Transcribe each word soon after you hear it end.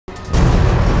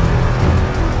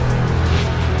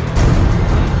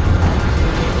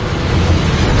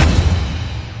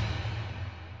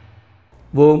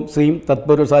ஓம் ஸ்ரீம்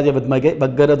தத்புருஷாய வித்மகே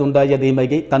வக்கரதுண்டாய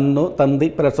தீமகி தன்னோ தந்தி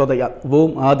பிரசோதயாத்.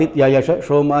 ஓம் ஆதித்யாயஷ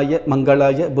சோமாய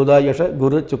மங்களாய புதாயஷ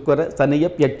குரு சுக்கர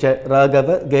சனியப்யட்ச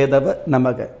ராகவ கேதவ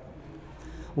நமக.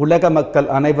 உலக மக்கள்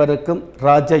அனைவருக்கும்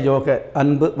ராஜயோக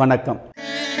அன்பு வணக்கம்.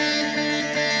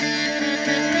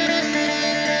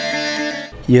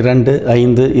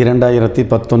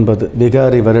 2/5/2019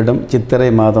 விகாரி வருடம் சித்திரை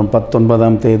மாதம்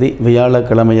 19ஆம் தேதி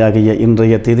வியாழக்கிழமையாகிய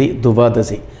இன்றைய திதி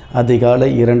துவாதசி. அதிகாலை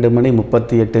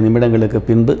 2:38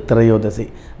 பின்பு திரையோதசி.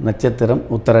 நட்சத்திரம்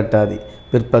உத்தரட்டாதி.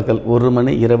 பிற்பகல்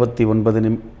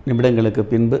 1:29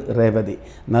 பின்பு ரேவதி.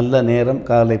 நல்ல நேரம்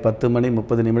காலை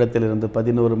 10:30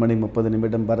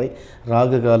 11:30 வரை.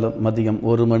 ராகு காலம் மதியம்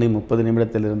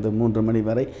 1:30 3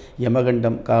 வரை.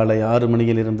 யமகண்டம் காலை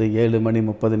 6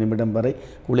 7:30 வரை.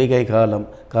 குளிகை காலம்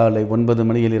காலை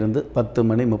 9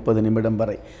 10:30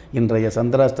 வரை. இன்றைய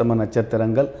சந்திராஷ்டம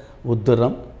நட்சத்திரங்கள்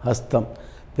உத்திரம், ஹஸ்தம்.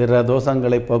 பிற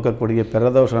தோஷங்களை போக்கக்கூடிய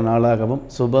பிரதோஷ நாளாகவும்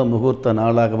சுப முகூர்த்த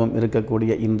நாளாகவும்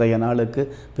இருக்கக்கூடிய இன்றைய நாளுக்கு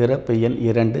பிறப்பு எண்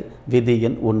 2, விதி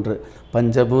எண் 1.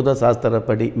 பஞ்சபூத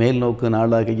சாஸ்திரப்படி மேல்நோக்கு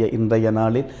நாளாகிய இன்றைய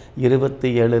நாளில்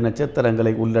 27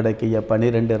 நட்சத்திரங்களை உள்ளடக்கிய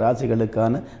 12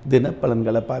 ராசிகளுக்கான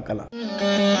தினப்பலன்களை பார்க்கலாம்.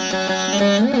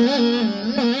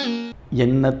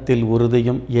 எண்ணத்தில்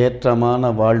உறுதியும்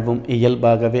ஏற்றமான வாழ்வும்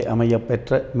இயல்பாகவே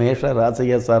அமையப்பெற்ற மேஷ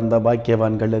ராசியை சார்ந்த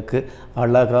பாக்கியவான்களுக்கு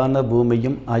அழகான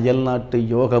பூமியும் அயல்நாட்டு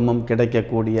யோகமும்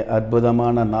கிடைக்கக்கூடிய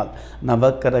அற்புதமான நாள்.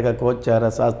 நவக்கிரக கோச்சார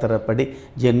சாஸ்திரப்படி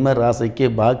ஜென்ம ராசிக்கு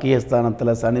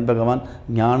பாக்கியஸ்தானத்தில் சனி பகவான்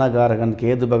ஞானகாரகன்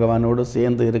கேது பகவானோடு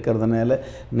சேர்ந்து இருக்கிறதுனால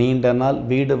நீண்ட நாள்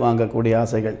வீடு வாங்கக்கூடிய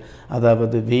ஆசைகள்,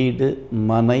 அதாவது வீடு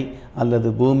மனை அல்லது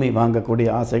பூமி வாங்கக்கூடிய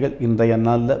ஆசைகள் இன்றைய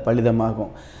நாளில்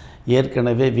பலிதமாகும்.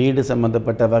 ஏற்கனவே வீடு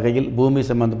சம்பந்தப்பட்ட வகையில் பூமி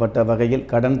சம்பந்தப்பட்ட வகையில்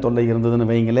கடன் தொல்லை இருந்ததுன்னு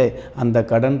வைங்களே, அந்த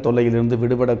கடன் தொல்லையிலிருந்து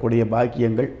விடுபடக்கூடிய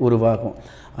பாக்கியங்கள் உருவாகும்.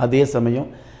 அதே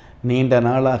சமயம் நீண்ட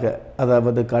நாளாக,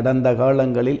 அதாவது கடந்த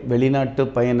காலங்களில் வெளிநாட்டு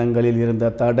பயணங்களில் இருந்த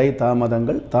தடை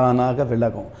தாமதங்கள் தானாக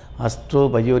விலகும்.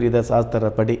 அஸ்ட்ரோபயோரித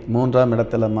சாஸ்திரப்படி 3ஆம்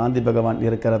இடத்துல மாந்தி பகவான்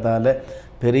இருக்கிறதால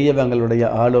பெரியவங்களுடைய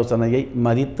ஆலோசனையை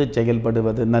மதித்து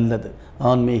செயல்படுவது நல்லது.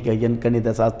 ஆன்மீக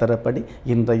எண்கணித சாஸ்திரப்படி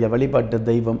இன்றைய வழிபாட்டு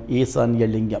தெய்வம் ஈசான்ய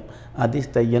லிங்கம்.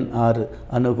 அதிர்ஷ்ட எண் 6.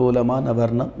 அனுகூலமான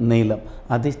வர்ணம் நீலம்.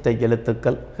 அதிர்ஷ்ட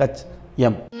எழுத்துக்கள்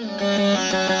HM.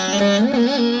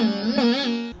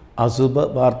 அசுப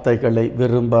வார்த்தைகளை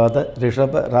விரும்பாத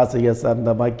ரிஷப ராசியை சார்ந்த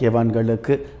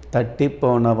பாக்கியவான்களுக்கு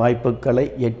தட்டிப்போன வாய்ப்புகளை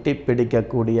எட்டி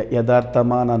பிடிக்கக்கூடிய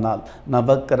யதார்த்தமான நாள்.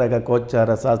 நவக்கிரக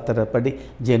கோச்சார சாஸ்திரப்படி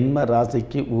ஜென்ம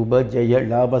ராசிக்கு உபஜய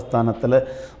லாபஸ்தானத்தில்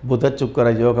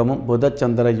புதச்சுக்கர யோகமும்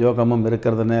புதச்சந்திர யோகமும்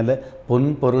இருக்கிறதுனால பொன்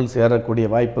பொருள் சேரக்கூடிய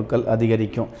வாய்ப்புகள்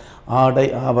அதிகரிக்கும். ஆடை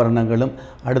ஆபரணங்களும்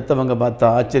அடுத்தவங்க பார்த்து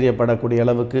ஆச்சரியப்படக்கூடிய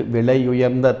அளவுக்கு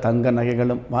விலையுயர்ந்த தங்க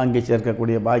நகைகளும் வாங்கி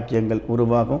சேர்க்கக்கூடிய பாக்கியங்கள்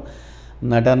உருவாகும்.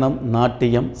 நடனம்,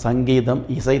 நாட்டியம், சங்கீதம்,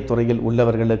 இசைத்துறையில்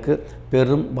உள்ளவர்களுக்கு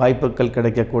பெரும் வாய்ப்புகள்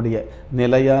கிடைக்கக்கூடிய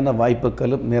நிலையான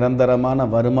வாய்ப்புகளும் நிரந்தரமான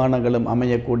வருமானங்களும்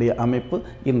அமையக்கூடிய அமைப்பு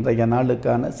இன்றைய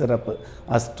நாளுக்கான சிறப்பு.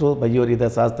 அஸ்ட்ரோபயோரித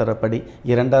சாஸ்திரப்படி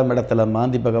 2ஆம் இடத்துல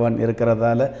மாந்தி பகவான்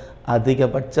இருக்கிறதால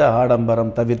அதிகபட்ச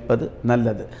ஆடம்பரம் தவிர்ப்பது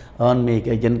நல்லது.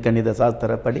 ஆன்மீக எண்கணித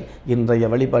சாஸ்திரப்படி இன்றைய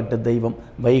வழிபாட்டு தெய்வம்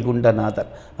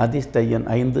வைகுண்டநாதர். அதிர்ஷ்ட எண்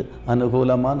 5.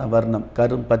 அனுகூலமான வர்ணம்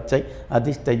கரும் பச்சை.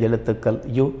 அதிர்ஷ்ட எழுத்துக்கள்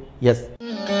US.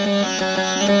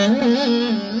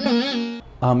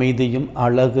 அமைதியும்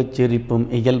அழகு சிரிப்பும்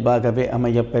இயல்பாகவே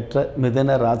அமையப்பெற்ற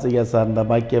மிதுன ராசியை சார்ந்த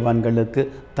பாக்கியவான்களுக்கு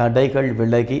தடைகள்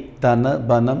விலகி தன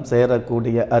பனம்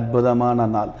சேரக்கூடிய அற்புதமான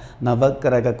நாள்.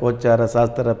 நவக்கிரக கோச்சார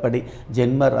சாஸ்திரப்படி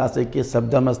ஜென்ம ராசிக்கு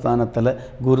சப்தமஸ்தானத்தில்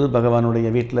குரு பகவானுடைய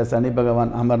வீட்டில் சனி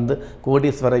பகவான் அமர்ந்து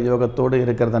கோடீஸ்வர யோகத்தோடு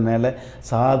இருக்கிறதுனால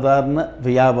சாதாரண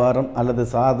வியாபாரம் அல்லது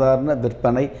சாதாரண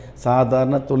விற்பனை,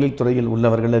 சாதாரண தொழில்துறையில்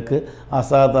உள்ளவர்களுக்கு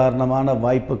அசாதாரணமான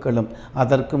வாய்ப்புகளும்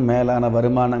அதற்கும் மேலான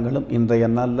வருமானங்களும் இன்றைய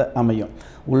நாளில் அமையும்.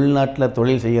 உள்நாட்டில்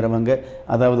தொழில் செய்கிறவங்க,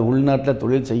 அதாவது உள்நாட்டில்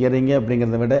தொழில் செய்கிறீங்க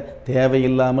அப்படிங்கிறத விட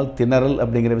தேவையில்லாமல் திணறல்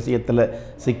அப்படிங்கிற விஷயத்தில்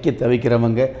சிக்கி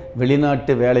தவிக்கிறவங்க,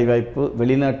 வெளிநாட்டு வேலைவாய்ப்பு,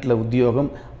 வெளிநாட்டில்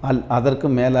உத்தியோகம்,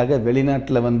 அதற்கும் மேலாக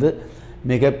வெளிநாட்டில்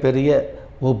மிகப்பெரிய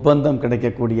ஒப்பந்தம்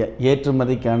கிடைக்கக்கூடிய,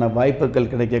 ஏற்றுமதிக்கான வாய்ப்புகள்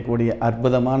கிடைக்கக்கூடிய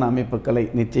அற்புதமான அமைப்புகளை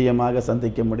நிச்சயமாக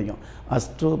சந்திக்க முடியும்.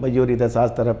 அஸ்ட்ரோபயோரித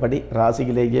சாஸ்திரப்படி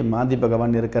ராசியிலேயே மாந்தி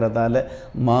பகவான் இருக்கிறதால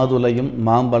மாதுளையும்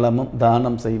மாம்பழமும்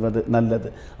தானம் செய்வது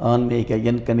நல்லது. ஆன்மீக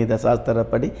எண்கணித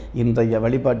சாஸ்திரப்படி இன்றைய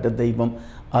வழிபாட்டு தெய்வம்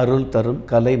அருள் தரும்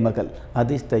கலைமகள்.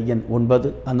 அதிர்ஷ்ட எண்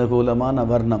 9. அனுகூலமான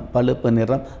வர்ணம் பழுப்பு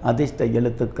நிறம். அதிர்ஷ்ட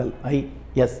எழுத்துக்கள்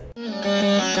IS.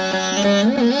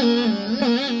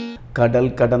 கடல்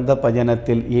கடந்த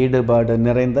பயணத்தில் ஈடுபாடு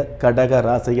நிறைந்த கடக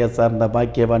ராசியை சார்ந்த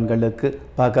பாக்கியவான்களுக்கு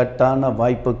பகட்டான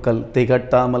வாய்ப்புகள்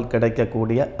திகட்டாமல்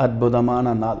கிடைக்கக்கூடிய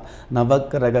அற்புதமான நாள்.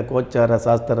 நவக்கிரக கோச்சார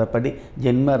சாஸ்திரப்படி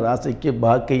ஜென்ம ராசிக்கு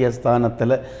பாக்கிய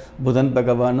ஸ்தானத்தில் புதன்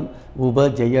பகவானும்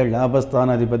உபஜெய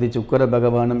லாபஸ்தானாதிபதி சுக்கிர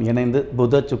பகவானும் இணைந்து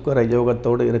புத சுக்கிர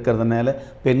யோகத்தோடு இருக்கிறதுனால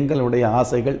பெண்களுடைய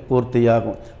ஆசைகள்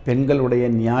பூர்த்தியாகும். பெண்களுடைய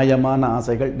நியாயமான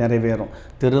ஆசைகள் நிறைவேறும்.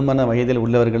 திருமண வயதில்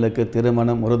உள்ளவர்களுக்கு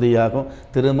திருமணம் உறுதியாகும்.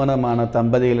 திருமணமான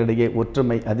தம்பதிகளிடையே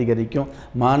ஒற்றுமை அதிகரிக்கும்.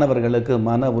 மாணவர்களுக்கு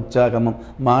மன உற்சாகமும்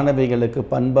மாணவிகளுக்கு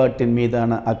பண்பாட்டின்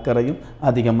மீதான அக்கறையும்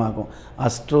அதிகமாகும்.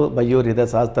 அஸ்ட்ரோ பயோரித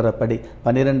சாஸ்திரப்படி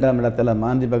 12ஆம் இடத்துல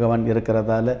மாந்தி பகவான்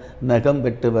இருக்கிறதால நகம்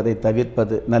வெட்டுவதை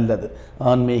தவிர்ப்பது நல்லது.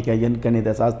 ஆன்மீக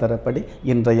எண்கணித சாஸ்திரப்படி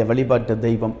இன்றைய வழிபாட்டு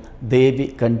தெய்வம் தேவி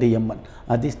கண்டியம்மன்.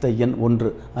 அதிர்ஷ்ட எண்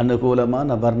 1.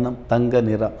 அனுகூலமான வர்ணம் தங்க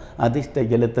நிறம். அதிர்ஷ்ட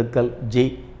எழுத்துக்கள்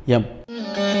GM.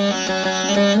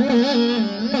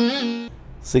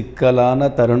 சிக்கலான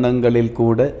தருணங்களில்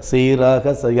கூட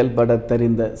சீராக செயல்பட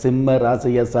தெரிந்த சிம்ம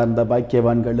ராசியை சார்ந்த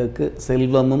பாக்கியவான்களுக்கு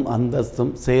செல்வமும்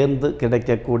அந்தஸ்தும் சேர்ந்து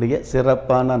கிடைக்கக்கூடிய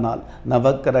சிறப்பான நாள்.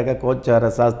 நவக்கிரக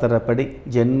கோச்சார சாஸ்திரப்படி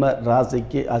ஜென்ம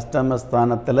ராசிக்கு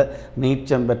அஷ்டமஸ்தானத்தில்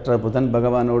நீச்சம் பெற்ற புதன்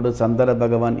பகவானோடு சந்திர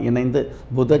பகவான் இணைந்து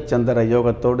புத சந்திர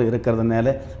யோகத்தோடு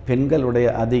இருக்கிறதுனால பெண்களுடைய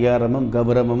அதிகாரமும்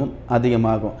கௌரவமும்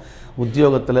அதிகமாகும்.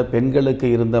 உத்தியோகத்தில் பெண்களுக்கு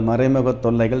இருந்த மறைமுக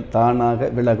தொல்லைகள் தானாக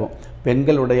விலகும்.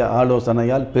 பெண்களுடைய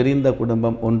ஆலோசனையால் பிரிந்த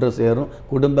குடும்பம் ஒன்று சேரும்.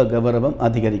 குடும்ப கௌரவம்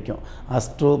அதிகரிக்கும்.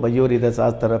 அஸ்ட்ரோ பயோரித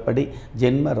சாஸ்திரப்படி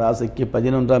ஜென்ம ராசிக்கு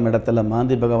 11ஆம் இடத்துல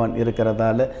மாந்தி பகவான்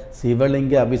இருக்கிறதால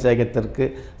சிவலிங்க அபிஷேகத்திற்கு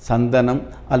சந்தனம்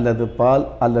அல்லது பால்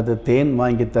அல்லது தேன்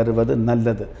வாங்கி தருவது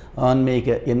நல்லது.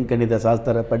 ஆன்மீக எண்கணித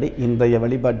சாஸ்திரப்படி இன்றைய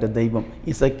வழிபாட்டு தெய்வம்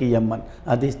இசக்கியம்மன்.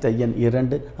 அதிர்ஷ்ட எண்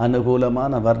 2.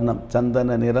 அனுகூலமான வர்ணம்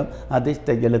சந்தன நிறம்.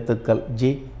 அதிர்ஷ்ட எழுத்துக்கள்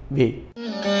GV.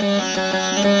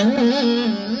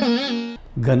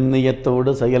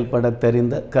 கண்ணியத்தோடு செயல்பட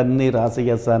தெரிந்த கன்னி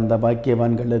ராசியை சார்ந்த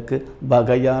பாக்கியவான்களுக்கு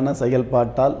வகையான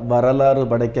செயல்பாட்டால் வரலாறு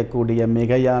படைக்கக்கூடிய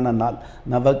மிகையான நாள்.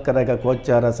 நவக்கிரக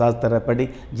கோச்சார சாஸ்திரப்படி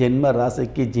ஜென்ம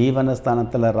ராசிக்கு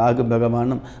ஜீவனஸ்தானத்தில் ராகு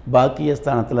பகவானும்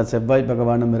பாக்கியஸ்தானத்தில் செவ்வாய்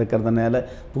பகவானும் இருக்கிறதுனால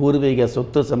பூர்வீக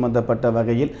சொத்து சம்பந்தப்பட்ட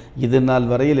வகையில் இது நாள்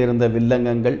வரையில் இருந்த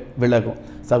வில்லங்கங்கள் விலகும்.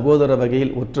 சகோதர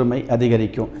வகையில் ஒற்றுமை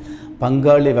அதிகரிக்கும்.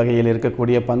 பங்காளி வகையில்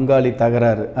இருக்கக்கூடிய பங்காளி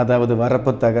தகராறு, அதாவது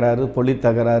வரப்பு தகராறு, பொலி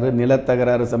தகராறு,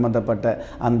 நிலத்தகராறு சம்பந்தப்பட்ட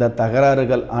அந்த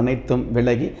தகராறுகள் அனைத்தும்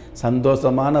விலகி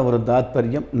சந்தோஷமான ஒரு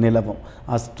தாத்பரியம் நிலவும்.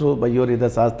 அஸ்ட்ரோ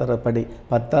பயோரித சாஸ்திரப்படி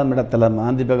 10ஆம் இடத்துல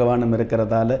மாந்தி பகவானும்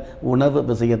இருக்கிறதால உணவு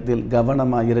விஷயத்தில்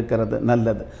கவனமாக இருக்கிறது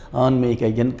நல்லது.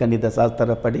 ஆன்மீக எண்கணித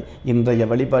சாஸ்திரப்படி இன்றைய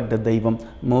வழிபாட்டு தெய்வம்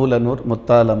மூலனூர்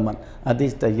முத்தாலம்மன்.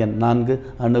 அதிர்ஷ்ட எண் 4.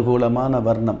 அனுகூலமான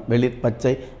வர்ணம்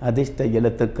வெளிர்பச்சை. அதிர்ஷ்ட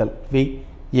எழுத்துக்கள்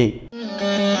VA.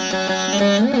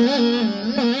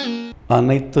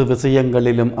 அனைத்து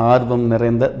விஷயங்களிலும் ஆர்வம்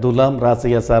நிறைந்த துலாம்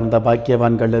ராசியை சார்ந்த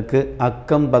பாக்கியவான்களுக்கு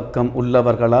அக்கம் பக்கம்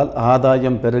உள்ளவர்களால்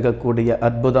ஆதாயம் பெருகக்கூடிய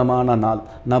அற்புதமான நாள்.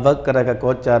 நவக்கிரக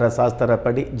கோச்சார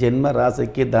சாஸ்திரப்படி ஜென்ம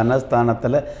ராசிக்கு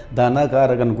தனஸ்தானத்தில்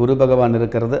தனகாரகன் குரு பகவான்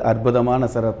இருக்கிறது அற்புதமான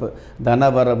சிறப்பு.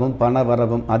 தனவரவும்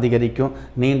பணவரவும் அதிகரிக்கும்.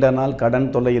 நீண்ட நாள் கடன்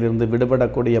தொல்லையிலிருந்து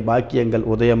விடுபடக்கூடிய பாக்கியங்கள்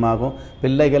உதயமாகும்.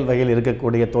 பிள்ளைகள் வகையில்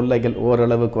இருக்கக்கூடிய தொல்லைகள்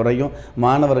ஓரளவு குறையும்.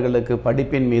 மாணவர்களுக்கு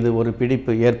படிப்பின் மீது ஒரு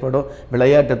பிடிப்பு ஏற்படும்.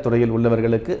 விளையாட்டுத் துறையில்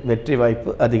உள்ளவர்களுக்கு வெற்றி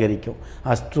வாய்ப்பு அதிகரிக்கும்.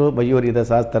 அஸ்ட்ரோ பயோரித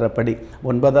சாஸ்திரப்படி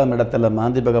 9ஆம் இடத்துல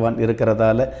மாந்தி பகவான்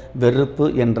இருக்கிறதால வெறுப்பு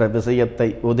என்ற விஷயத்தை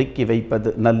ஒதுக்கி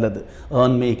வைப்பது நல்லது.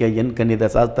 ஆன்மீக எண்கணித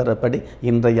சாஸ்திரப்படி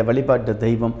இன்றைய வழிபாட்டு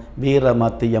தெய்வம்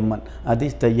வீரமாத்தியம்மன்.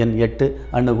 அதிர்ஷ்ட எண் 8.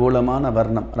 அனுகூலமான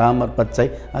வர்ணம் ராமர் பச்சை.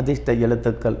 அதிர்ஷ்ட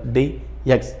எழுத்துக்கள்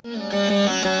DX.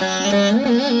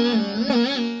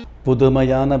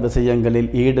 புதுமையான விஷயங்களில்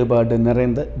ஈடுபாடு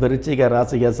நிறைந்த விருச்சிக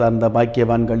ராசியை சார்ந்த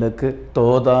பாக்கியவான்களுக்கு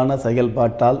தோதான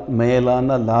செயல்பாட்டால்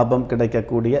மேலான லாபம்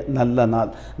கிடைக்கக்கூடிய நல்ல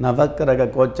நாள். நவக்கிரக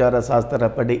கோச்சார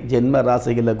சாஸ்திரப்படி ஜென்ம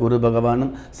ராசியில் குரு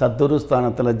பகவானும்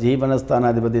சத்துருஸ்தானத்தில்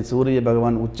ஜீவனஸ்தானாதிபதி சூரிய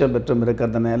பகவான் உச்சம் பெற்றும்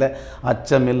இருக்கிறதுனால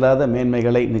அச்சமில்லாத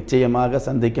மேன்மைகளை நிச்சயமாக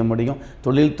சந்திக்க முடியும்.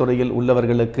 தொழில்துறையில்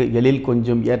உள்ளவர்களுக்கு எழில்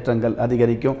கொஞ்சம் ஏற்றங்கள்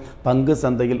அதிகரிக்கும். பங்கு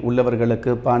சந்தையில்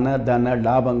உள்ளவர்களுக்கு பண தன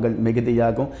லாபங்கள்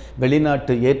மிகுதியாகும்.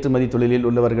 வெளிநாட்டு ஏற்றுமதி தொழிலில்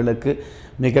உள்ளவர்களுக்கு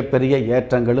மிகப்பெரிய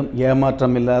ஏற்றங்களும்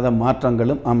ஏமாற்றமில்லாத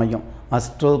மாற்றங்களும் அமையும்.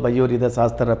 அஸ்ட்ரோ பயோரித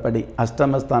சாஸ்திரப்படி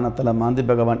அஷ்டமஸ்தானத்தில் மாந்தி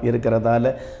பகவான்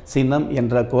இருக்கிறதால சினம்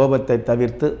என்ற கோபத்தை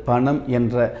தவிர்த்து பணம்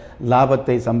என்ற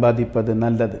லாபத்தை சம்பாதிப்பது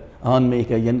நல்லது.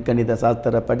 ஆன்மீக எண்கணித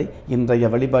சாஸ்திரப்படி இன்றைய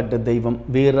வழிபாட்டு தெய்வம்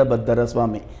வீரபத்திர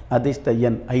சுவாமி. அதிர்ஷ்ட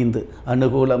எண் 5.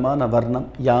 அனுகூலமான வர்ணம்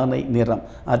யானை நிறம்.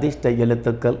 அதிர்ஷ்ட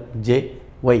எழுத்துக்கள்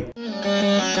JY.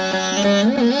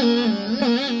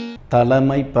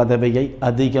 தலைமை பதவியை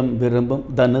அதிகம் விரும்பும்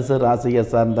தனுசு ராசியை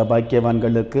சார்ந்த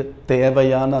பாக்கியவான்களுக்கு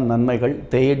தேவையான நன்மைகள்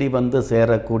தேடி வந்து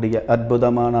சேரக்கூடிய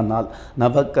அற்புதமான நாள்.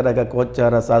 நவக்கிரக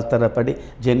கோச்சார சாஸ்திரப்படி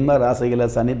ஜென்ம ராசியில்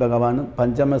சனி பகவானும்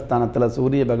பஞ்சமஸ்தானத்தில்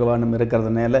சூரிய பகவானும்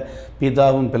இருக்கிறதுனால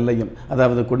பிதாவும் பிள்ளையும்,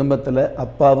 அதாவது குடும்பத்தில்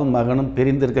அப்பாவும் மகனும்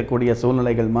பிரிந்திருக்கக்கூடிய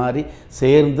சூழ்நிலைகள் மாறி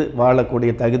சேர்ந்து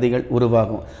வாழக்கூடிய தகுதிகள்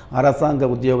உருவாகும்.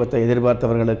 அரசாங்க உத்தியோகத்தை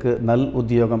எதிர்பார்த்தவர்களுக்கு நல்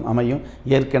உத்தியோகம் அமையும்.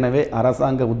 ஏற்கனவே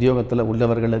அரசாங்க உத்தியோகத்தில்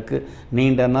உள்ளவர்களுக்கு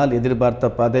நீண்ட நாள் எதிர்பார்த்த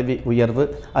பதவி உயர்வு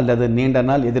அல்லது நீண்ட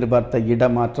நாள் எதிர்பார்த்த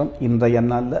இடமாற்றம் இன்றைய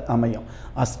நாளில் அமையும்.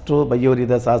 அஸ்ட்ரோ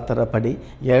பயோரித சாஸ்திரப்படி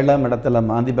 7ஆம் இடத்துல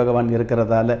மாந்தி பகவான்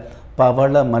இருக்கிறதால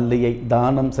பவள மல்லியை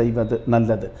தானம் செய்வது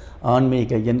நல்லது.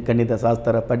 ஆன்மீக எண்கணித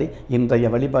சாஸ்திரப்படி இன்றைய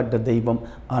வழிபாட்டு தெய்வம்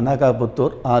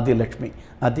அனகாபுத்தூர் ஆதிலட்சுமி.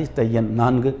 அதிர்ஷ்ட எண்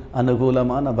 4.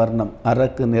 அனுகூலமான வர்ணம்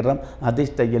அரக்கு நிறம்.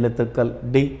 அதிர்ஷ்ட எழுத்துக்கள்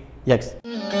DX.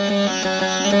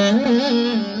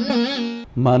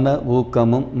 மன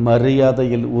ஊக்கமும்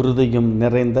மரியாதையில் உறுதியும்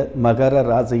நிறைந்த மகர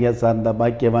ராசியை சார்ந்த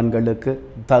பாக்கியவான்களுக்கு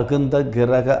தகுந்த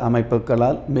கிரக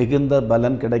அமைப்புகளால் மிகுந்த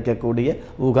பலன் கிடைக்கக்கூடிய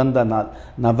உகந்த நாள்.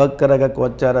 நவக்கிரக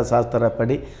கோச்சார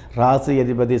சாஸ்திரப்படி ராசி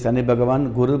அதிபதி சனி பகவான்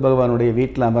குரு பகவானுடைய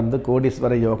வீட்டில் அமர்ந்து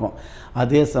கோடீஸ்வர யோகம்.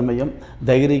 அதே சமயம்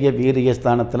தைரிய வீரிய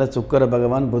ஸ்தானத்தில் சுக்கிர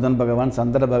பகவான் புதன் பகவான்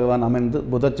சந்திர பகவான் அமைந்து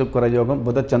புத சுக்கிர யோகம்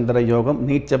புத சந்திர யோகம்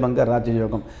நீச்சபங்க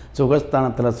ராஜயோகம்.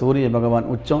 சுகஸ்தானத்தில் சூரிய பகவான்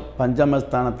உச்சம்.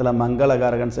 பஞ்சமஸ்தானத்தில்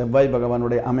மங்களகாரகன் செவ்வாய்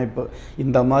பகவானுடைய அமைப்பு.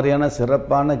 இந்த மாதிரியான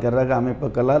சிறப்பான கிரக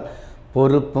அமைப்புகளால்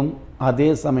பொறுப்பும் அதே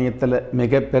சமயத்தில்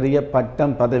மிகப்பெரிய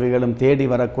பட்டம் பதவிகளும் தேடி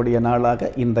வரக்கூடிய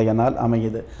நாளாக இன்றைய நாள்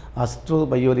அமையுது. அஸ்ட்ரோ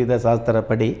பயோரித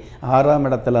சாஸ்திரப்படி 6ஆம்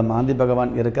இடத்துல மாந்தி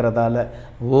பகவான் இருக்கிறதால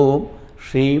ஓம்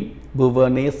ஸ்ரீம்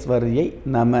புவனேஸ்வரியை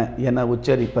நம என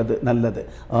உச்சரிப்பது நல்லது.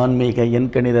 ஆன்மீக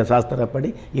எண்கணித சாஸ்திரப்படி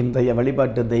இன்றைய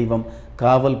வழிபாட்டு தெய்வம்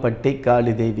காவல்பட்டி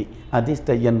காளி தேவி.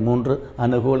 அதிர்ஷ்ட எண் 3.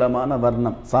 அனுகூலமான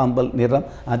வர்ணம் சாம்பல் நிறம்.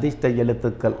 அதிர்ஷ்ட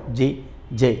எழுத்துக்கள்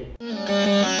GJ.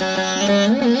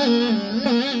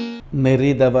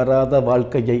 நெறிதவறாத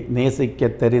வாழ்க்கையை நேசிக்க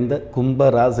தெரிந்த கும்ப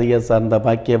ராசியை சார்ந்த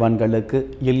பாக்கியவான்களுக்கு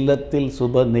இல்லத்தில்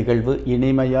சுப நிகழ்வு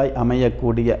இனிமையாய்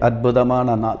அமையக்கூடிய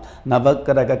அற்புதமான நாள்.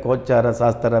 நவக்கிரக கோச்சார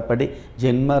சாஸ்திரப்படி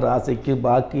ஜென்ம ராசிக்கு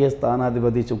பாக்கிய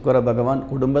ஸ்தானாதிபதி சுக்கிர பகவான்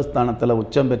குடும்பஸ்தானத்தில்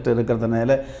உச்சம் பெற்று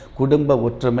இருக்கிறதுனால குடும்ப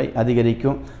ஒற்றுமை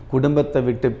அதிகரிக்கும். குடும்பத்தை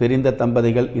விட்டு பிரிந்த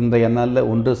தம்பதிகள் இன்றைய நாளில்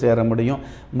ஒன்று சேர முடியும்.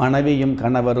 மனைவியும்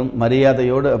கணவரும்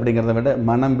மரியாதையோடு அப்படிங்கிறத விட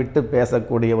மனம் விட்டு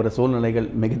பேசக்கூடிய ஒரு சூழ்நிலைகள்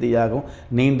மிகுதியாகும்.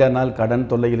 நீண்ட நாள் கடன்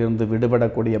தொல்லையிலிருந்து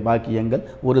விடுபடக்கூடிய பாக்கியங்கள்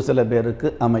ஒரு சில பேருக்கு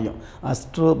அமையும்.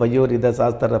 அஸ்ட்ரோ பயோரித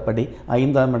சாஸ்திரப்படி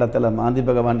 5ஆம் இடத்துல மாந்தி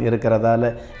பகவான்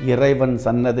இருக்கிறதால இறைவன்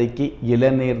சன்னதிக்கு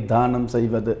இளநீர் தானம்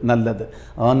செய்வது நல்லது.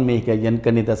 ஆன்மீக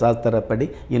எண்கணித சாஸ்திரப்படி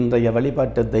இன்றைய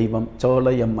வழிபாட்டு தெய்வம்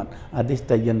சோலையம்மன்.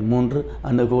 அதிர்ஷ்ட எண் 3.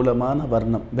 அனுகூலமான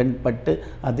வர்ணம் வெண்பட்டு.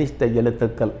 அதிர்ஷ்ட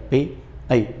எழுத்துக்கள்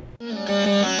PI.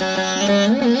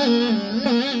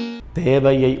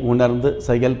 தேவையை உணர்ந்து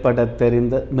செயல்பட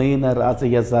தெரிந்த மீன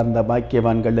ராசியை சார்ந்த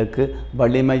பாக்கியவான்களுக்கு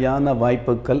வலிமையான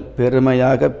வாய்ப்புகள்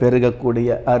பெருமையாக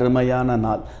பெருகக்கூடிய அருமையான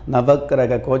நாள்.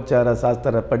 நவக்கிரக கோச்சார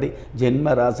சாஸ்திரப்படி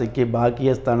ஜென்ம ராசிக்கு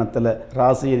பாக்கியஸ்தானத்தில்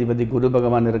ராசி அதிபதி குரு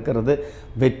பகவான் இருக்கிறது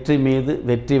வெற்றி மீது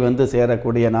வெற்றி வந்து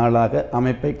சேரக்கூடிய நாளாக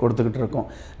அமைப்பை கொடுத்துக்கிட்டு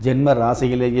இருக்கோம். ஜென்ம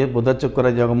ராசியிலேயே புத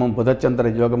சுக்கிர யோகமும்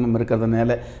புதச்சந்திர யோகமும்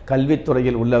இருக்கிறதுனால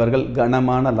கல்வித்துறையில் உள்ளவர்கள்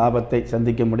கனமான லாபத்தை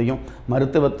சந்திக்க முடியும்.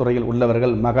 மருத்துவத்துறையில்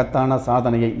உள்ளவர்கள் மகத்தான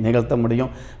சாதனையை நிகழ்த்த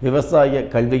முடியும். விவசாய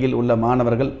கல்வியில் உள்ள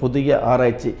மாணவர்கள் புதிய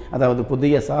ஆராய்ச்சி அதாவது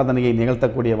புதிய சாதனையை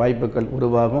நிகழ்த்தக்கூடிய வாய்ப்புகள்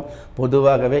உருவாகும்.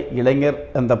 பொதுவாகவே இளைஞர்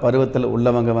அந்த பருவத்தில்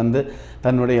உள்ளவங்க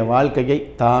தன்னுடைய வாழ்க்கையை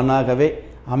தானாகவே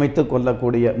அமைத்து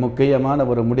கொள்ளக்கூடிய முக்கியமான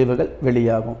ஒரு முடிவுகள்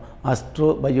வெளியாகும். அஸ்ட்ரோ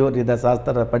பயோரித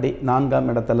சாஸ்திரப்படி 4ஆம்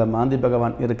இடத்துல மாந்தி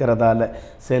பகவான் இருக்கிறதால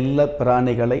செல்ல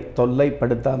பிராணிகளை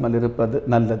தொல்லைப்படுத்தாமல் இருப்பது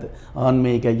நல்லது.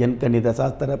 ஆன்மீக எண்கணித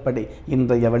சாஸ்திரப்படி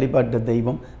இன்றைய வழிபாட்டு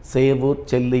தெய்வம் சேவூர்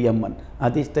செல்லியம்மன்.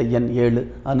 அதிர்ஷ்ட எண் 7.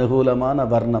 அனுகூலமான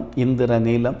வர்ணம் இந்திர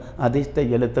நீலம். அதிர்ஷ்ட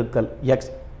எழுத்துக்கள்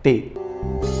XT.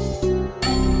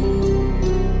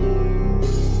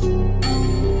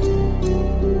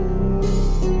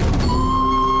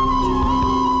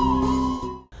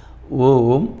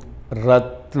 ஓம்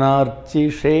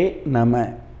ரத்னார்ச்சிஷே நம.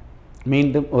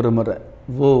 மீண்டும் ஒரு முறை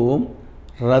ஓம்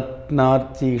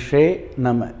ரத்னார்ச்சிஷே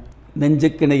நம.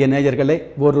 நெஞ்சுக்கிணைய நேயர்களே,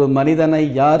 ஒரு மனிதனை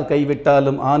யார்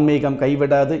கைவிட்டாலும் ஆன்மீகம்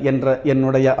கைவிடாது என்ற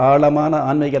என்னுடைய ஆழமான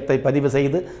ஆன்மீகத்தை பதிவு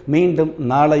செய்து மீண்டும்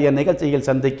நாளைய நிகழ்ச்சியில்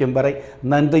சந்திக்கும் வரை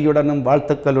நன்றியுடனும்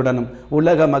வாழ்த்துக்களுடனும்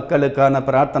உலக மக்களுக்கான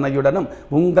பிரார்த்தனையுடனும்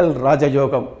உங்கள்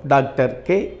ராஜயோகம் டாக்டர்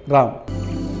K. ராம்.